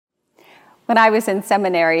When I was in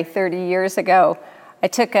seminary 30 years ago, I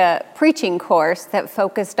took a preaching course that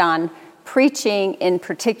focused on preaching in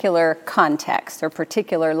particular contexts or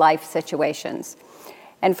particular life situations.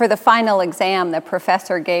 And for the final exam, the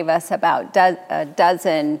professor gave us about a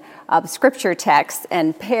dozen scripture texts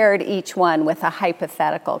and paired each one with a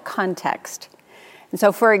hypothetical context. And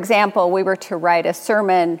so, for example, we were to write a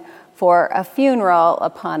sermon for a funeral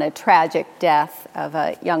upon a tragic death of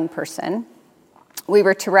a young person. We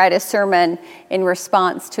were to write a sermon in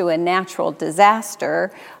response to a natural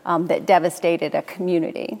disaster that devastated a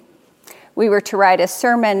community. We were to write a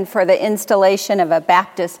sermon for the installation of a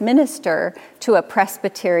Baptist minister to a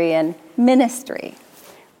Presbyterian ministry.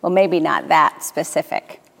 Well, maybe not that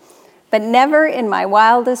specific. But never in my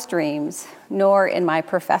wildest dreams, nor in my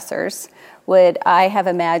professors, would I have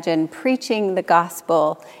imagined preaching the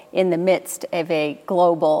gospel in the midst of a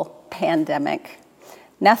global pandemic.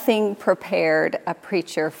 Nothing prepared a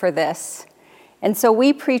preacher for this. And so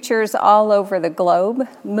we preachers all over the globe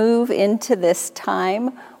move into this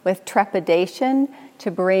time with trepidation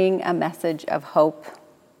to bring a message of hope.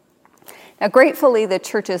 Now, gratefully, the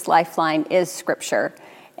church's lifeline is Scripture,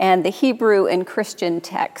 and the Hebrew and Christian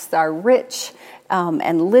texts are rich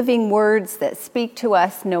and living words that speak to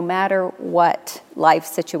us no matter what life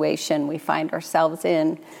situation we find ourselves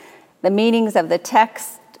in. The meanings of the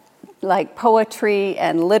text, like poetry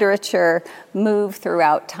and literature, move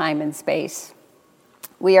throughout time and space.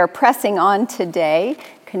 We are pressing on today,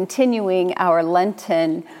 continuing our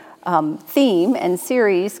Lenten theme and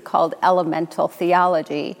series called Elemental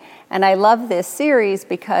Theology. And I love this series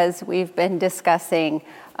because we've been discussing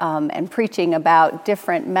and preaching about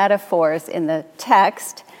different metaphors in the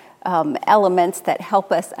text, elements that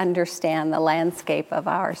help us understand the landscape of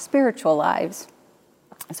our spiritual lives.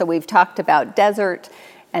 So we've talked about desert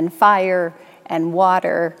and fire and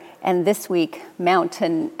water, and this week,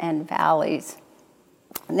 mountain and valleys.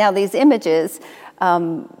 Now, these images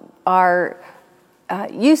are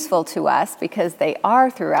useful to us because they are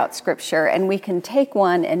throughout Scripture, and we can take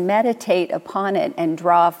one and meditate upon it and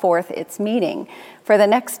draw forth its meaning. For the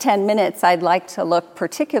next 10 minutes, I'd like to look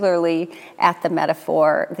particularly at the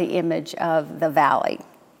metaphor, the image of the valley.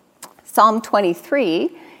 Psalm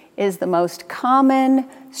 23 is the most common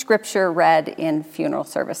scripture read in funeral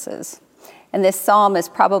services. And this psalm is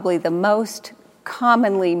probably the most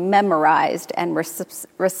commonly memorized and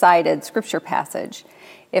recited scripture passage.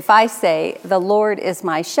 If I say, "The Lord is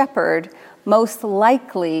my shepherd," most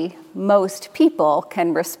likely most people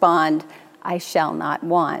can respond, "I shall not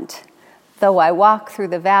want. Though I walk through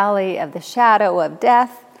the valley of the shadow of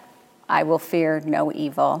death, I will fear no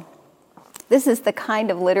evil." This is the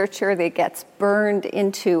kind of literature that gets burned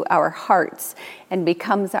into our hearts and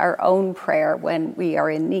becomes our own prayer when we are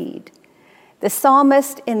in need. The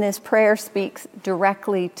psalmist in this prayer speaks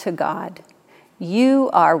directly to God. "You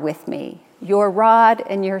are with me. Your rod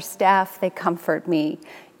and your staff, they comfort me.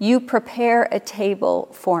 You prepare a table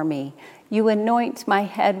for me. You anoint my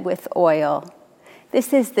head with oil."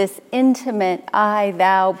 This is this intimate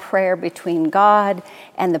I-thou prayer between God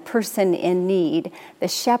and the person in need, the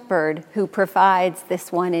shepherd who provides this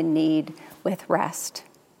one in need with rest.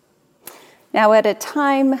 Now, at a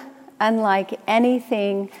time unlike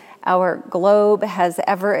anything our globe has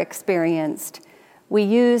ever experienced, we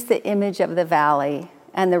use the image of the valley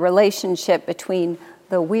and the relationship between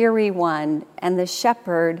the weary one and the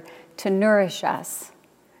shepherd to nourish us.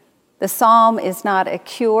 The psalm is not a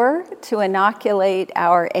cure to inoculate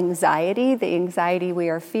our anxiety, the anxiety we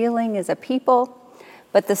are feeling as a people,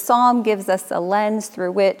 but the psalm gives us a lens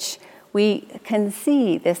through which we can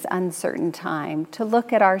see this uncertain time, to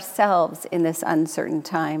look at ourselves in this uncertain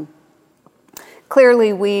time.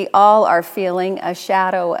 Clearly, we all are feeling a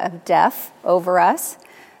shadow of death over us.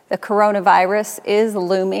 The coronavirus is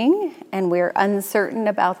looming, and we're uncertain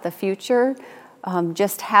about the future.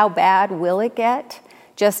 Just how bad will it get?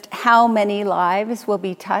 Just how many lives will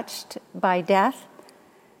be touched by death?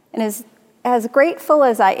 And as grateful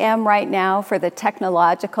as I am right now for the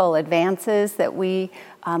technological advances that we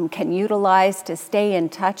can utilize to stay in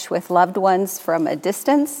touch with loved ones from a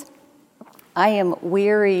distance, I am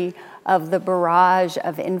weary of the barrage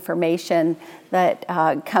of information that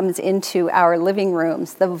comes into our living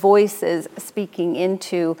rooms, the voices speaking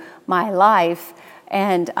into my life.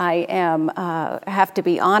 And I have to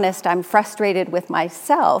be honest, I'm frustrated with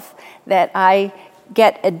myself that I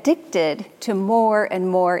get addicted to more and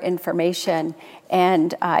more information,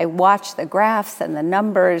 and I watch the graphs and the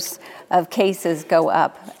numbers of cases go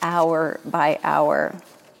up hour by hour.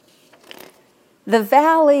 The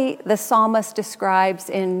valley the psalmist describes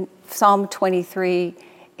in Psalm 23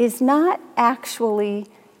 is not actually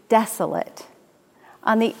desolate.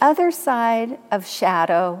 On the other side of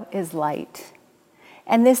shadow is light.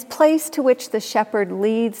 And this place to which the shepherd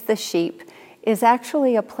leads the sheep is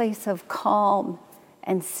actually a place of calm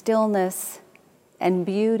and stillness and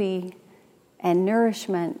beauty and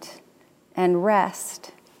nourishment and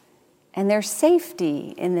rest. And there's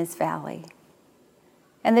safety in this valley.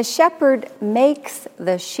 And the shepherd makes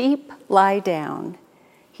the sheep lie down.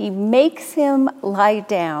 He makes him lie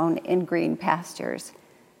down in green pastures.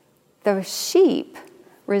 The sheep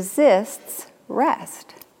resists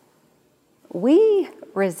rest. We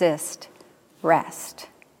resist rest.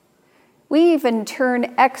 We even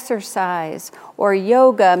turn exercise or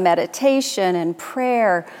yoga, meditation, and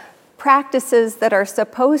prayer, practices that are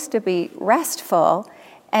supposed to be restful,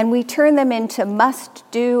 and we turn them into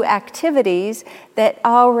must-do activities that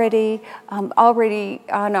already on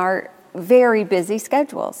our very busy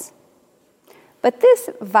schedules. But this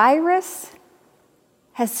virus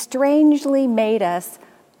has strangely made us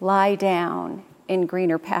lie down in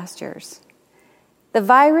greener pastures. The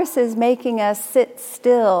virus is making us sit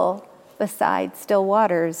still beside still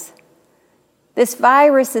waters. This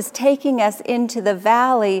virus is taking us into the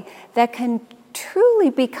valley that can truly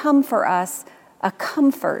become for us a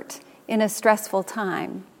comfort in a stressful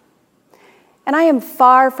time. And I am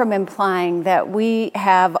far from implying that we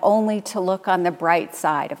have only to look on the bright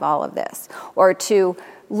side of all of this or to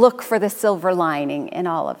look for the silver lining in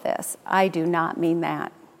all of this. I do not mean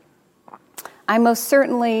that. I most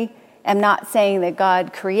certainly am not saying that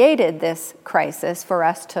God created this crisis for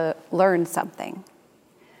us to learn something.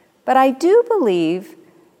 But I do believe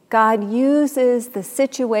God uses the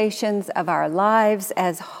situations of our lives,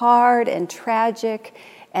 as hard and tragic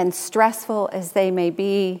and stressful as they may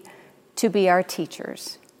be, to be our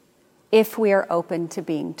teachers, if we are open to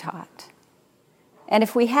being taught. And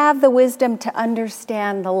if we have the wisdom to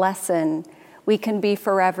understand the lesson, we can be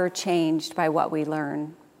forever changed by what we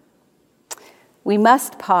learn. We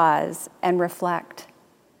must pause and reflect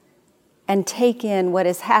and take in what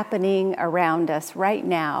is happening around us right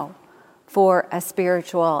now at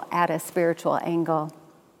a spiritual angle.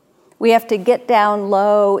 We have to get down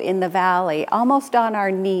low in the valley, almost on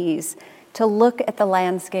our knees, to look at the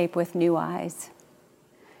landscape with new eyes.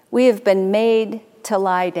 We have been made to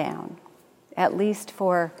lie down, at least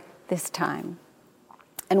for this time.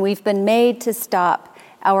 And we've been made to stop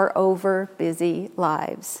our over-busy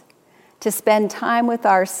lives, to spend time with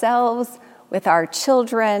ourselves, with our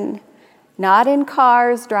children, not in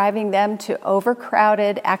cars driving them to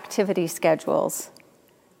overcrowded activity schedules.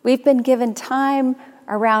 We've been given time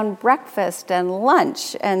around breakfast and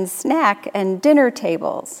lunch and snack and dinner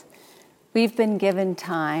tables. We've been given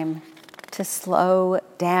time to slow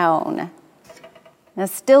down. Now,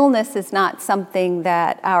 stillness is not something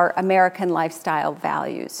that our American lifestyle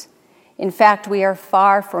values. In fact, we are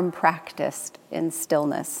far from practiced in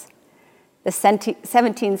stillness. The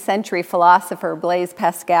 17th century philosopher Blaise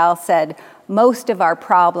Pascal said, "Most of our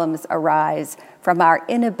problems arise from our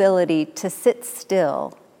inability to sit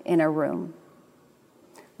still in a room."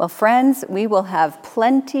 Well, friends, we will have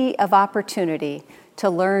plenty of opportunity to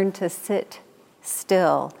learn to sit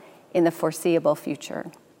still in the foreseeable future.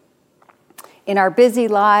 In our busy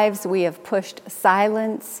lives, we have pushed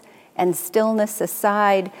silence and stillness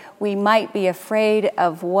aside. We might be afraid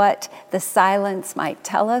of what the silence might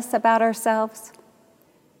tell us about ourselves.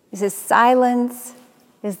 Is silence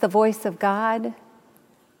is the voice of God?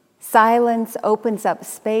 Silence opens up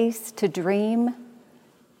space to dream.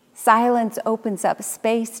 Silence opens up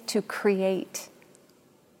space to create.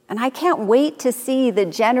 And I can't wait to see the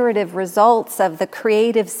generative results of the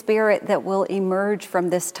creative spirit that will emerge from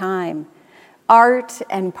this time. Art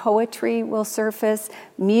and poetry will surface,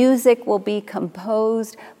 music will be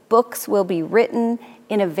composed, books will be written,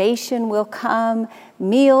 innovation will come,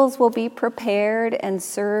 meals will be prepared and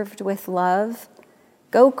served with love.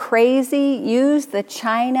 Go crazy, use the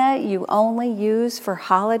china you only use for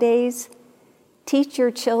holidays. Teach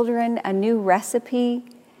your children a new recipe.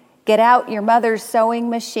 Get out your mother's sewing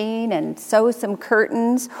machine and sew some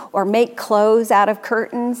curtains or make clothes out of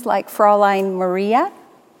curtains like Fräulein Maria.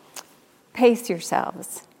 Pace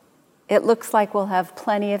yourselves. It looks like we'll have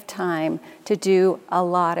plenty of time to do a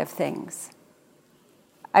lot of things.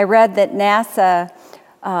 I read that NASA,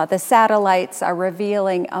 the satellites are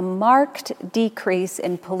revealing a marked decrease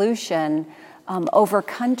in pollution over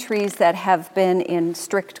countries that have been in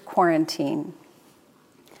strict quarantine.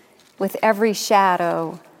 With every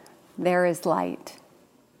shadow, there is light.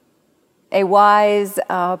 A wise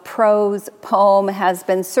prose poem has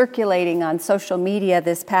been circulating on social media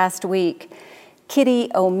this past week. Kitty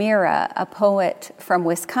O'Meara, a poet from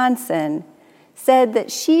Wisconsin, said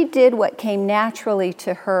that she did what came naturally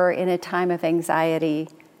to her in a time of anxiety.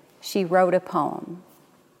 She wrote a poem,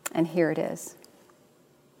 and here it is.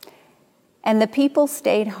 And the people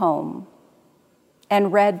stayed home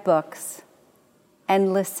and read books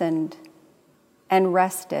and listened and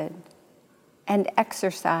rested and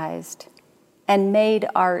exercised and made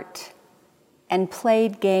art and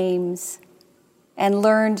played games and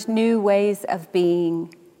learned new ways of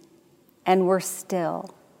being and were still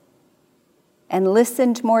and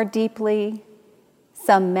listened more deeply.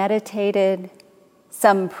 Some meditated,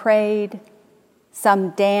 some prayed,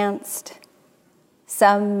 some danced,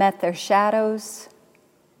 some met their shadows,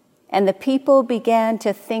 and the people began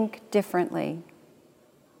to think differently.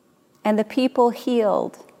 And the people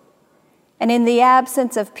healed. And in the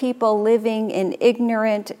absence of people living in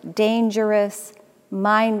ignorant, dangerous,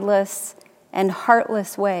 mindless, and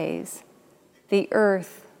heartless ways, the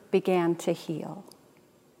earth began to heal.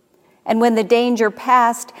 And when the danger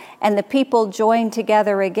passed and the people joined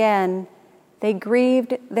together again, they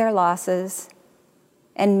grieved their losses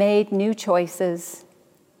and made new choices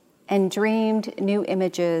and dreamed new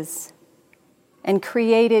images and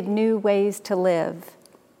created new ways to live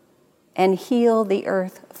and heal the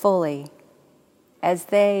earth fully as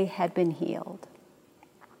they had been healed.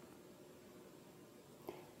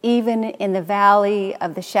 Even in the valley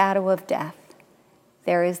of the shadow of death,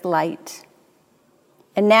 there is light.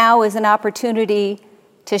 And now is an opportunity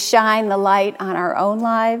to shine the light on our own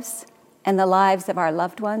lives and the lives of our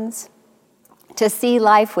loved ones, to see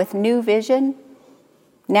life with new vision.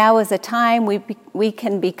 Now is a time we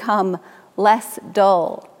can become less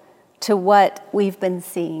dull to what we've been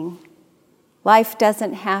seeing. Life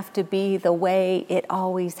doesn't have to be the way it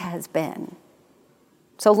always has been.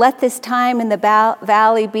 So let this time in the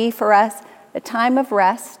valley be for us a time of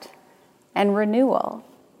rest and renewal.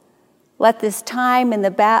 Let this time in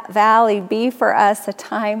the valley be for us a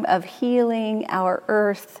time of healing our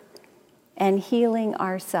earth and healing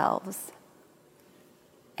ourselves.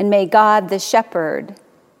 And may God the shepherd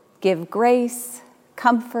give grace,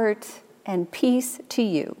 comfort, and peace to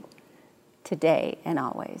you today and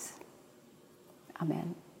always.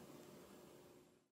 Amen.